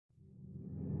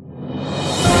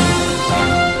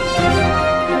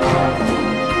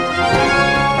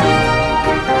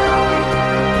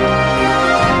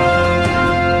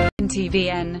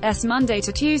Dra's Monday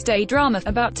to Tuesday drama,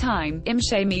 About Time. Im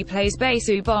Shae-mi plays Bae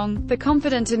Soo Bong, the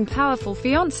confident and powerful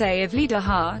fiancé of Lee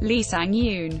Da-ha, Lee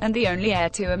Sang-yoon, and the only heir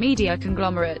to a media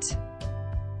conglomerate.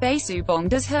 Bae Soo Bong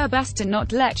does her best to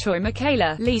not let Choi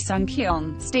Michaela, Lee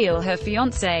Sung-kyun, steal her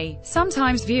fiancé.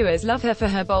 Sometimes viewers love her for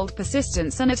her bold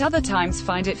persistence and at other times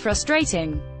find it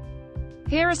frustrating.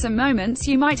 Here are some moments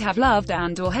you might have loved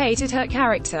and or hated her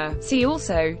character. See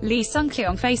also, Lee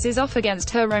Sung-kyun faces off against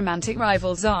her romantic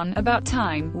rivals on About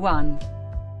Time. 1.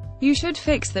 You should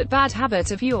fix that bad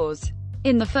habit of yours.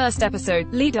 In the first episode,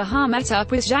 Lee Da-ha met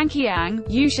up with Zhang Qiang,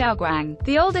 Yu Xiaoguang,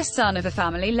 the oldest son of a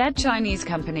family-led Chinese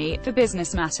company, for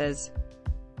business matters.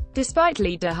 Despite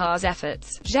Lee Da-ha's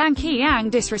efforts, Zhang Qiang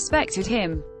disrespected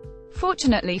him.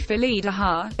 Fortunately for Lee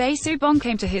Da-ha, Bae Soo Bong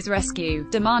came to his rescue,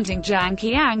 demanding Zhang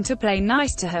Qiang to play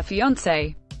nice to her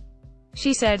fiancé.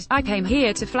 She said, "I came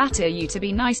here to flatter you to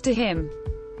be nice to him.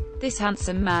 This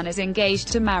handsome man is engaged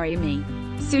to marry me."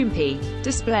 Soompi.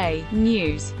 Display.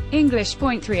 News. English.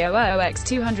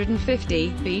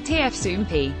 300x250, BTF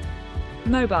Soompi.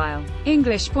 Mobile.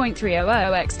 English.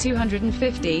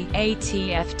 300x250,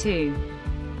 ATF2.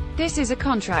 This is a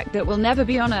contract that will never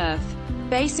be unearthed.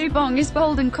 Bae Soo Bong is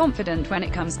bold and confident when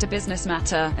it comes to business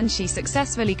matter, and she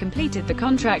successfully completed the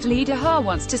contract Lee Da-ha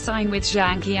wants to sign with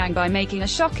Zhang Qiang by making a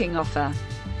shocking offer.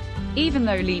 Even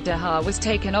though Lee Da-ha was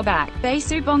taken aback, Bae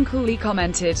Soo Bong coolly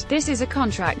commented, "This is a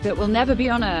contract that will never be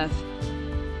unearthed."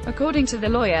 According to the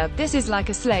lawyer, this is like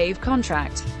a slave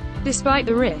contract. Despite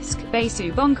the risk, Bae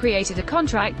Soo Bong created a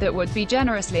contract that would be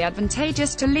generously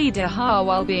advantageous to Lee Da-ha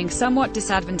while being somewhat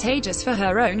disadvantageous for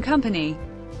her own company.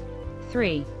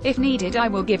 3. If needed, I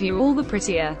will give you all the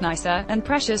prettier, nicer, and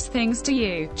precious things to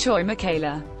you, Choi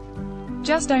Michaela.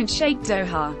 Just don't shake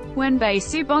Do-ha. When Bae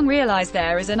Soo Bong realized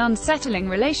there is an unsettling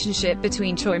relationship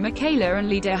between Choi Michaela and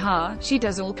Lee Da-ha, she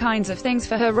does all kinds of things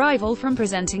for her rival, from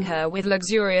presenting her with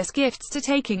luxurious gifts to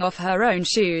taking off her own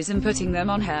shoes and putting them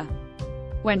on her.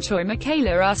 When Choi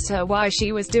Michaela asked her why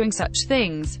she was doing such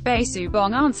things, Bae Soo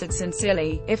Bong answered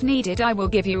sincerely, "If needed, I will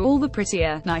give you all the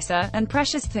prettier, nicer, and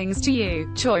precious things to you,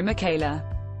 Choi Michaela.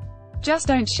 Just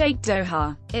don't shake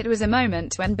Do-ha." It was a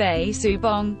moment when Bae Soo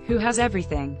Bong, who has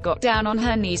everything, got down on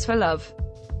her knees for love.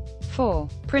 4.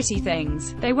 Pretty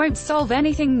things. They won't solve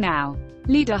anything now.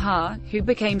 Lee Da-ha, who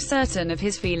became certain of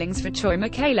his feelings for Choi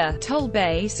Michaela, told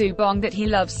Bae Soo Bong that he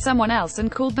loves someone else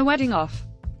and called the wedding off.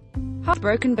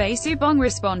 Heartbroken, Bae Soo Bong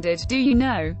responded, "Do you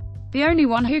know? The only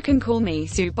one who can call me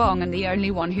Soo Bong and the only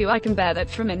one who I can bear that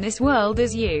from in this world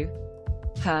is you."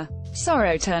 Her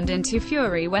sorrow turned into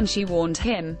fury when she warned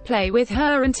him, "Play with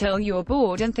her until you're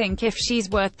bored and think if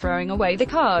she's worth throwing away the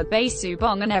card Bae Soo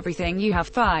Bong and everything you have."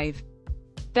 5.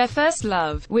 Their first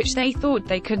love, which they thought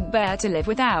they couldn't bear to live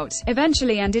without,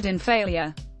 eventually ended in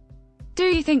failure. Do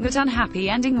you think that unhappy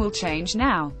ending will change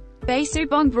now? Bae Soo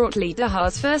Bong brought Lee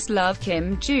Da-ha's first love,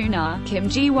 Kim Joo-na, Kim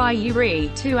Ji-ri,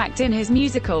 to act in his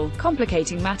musical,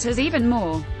 complicating matters even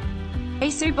more. Bae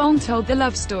Soo Bong told the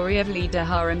love story of Lee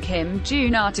Da-ha and Kim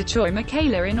Joo-na to Choi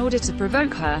Michaela in order to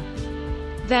provoke her.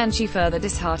 Then she further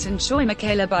disheartened Choi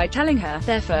Michaela by telling her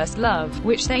their first love,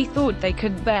 which they thought they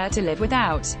couldn't bear to live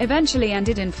without, eventually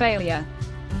ended in failure.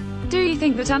 Do you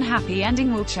think that unhappy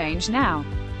ending will change now?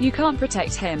 You can't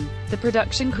protect him, the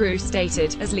production crew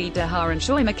stated, as Lee Da-ha and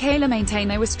Choi Michaela maintain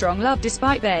they were strong love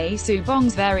despite Bae Soo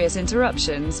Bong's various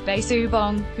interruptions. Bae Soo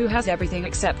Bong, who has everything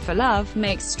except for love,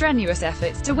 makes strenuous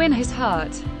efforts to win his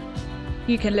heart.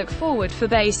 You can look forward for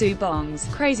Bae Soo Bong's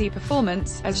crazy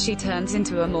performance, as she turns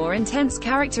into a more intense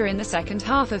character in the second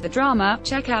half of the drama.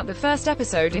 Check out the first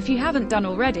episode if you haven't done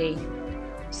already.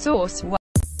 Source: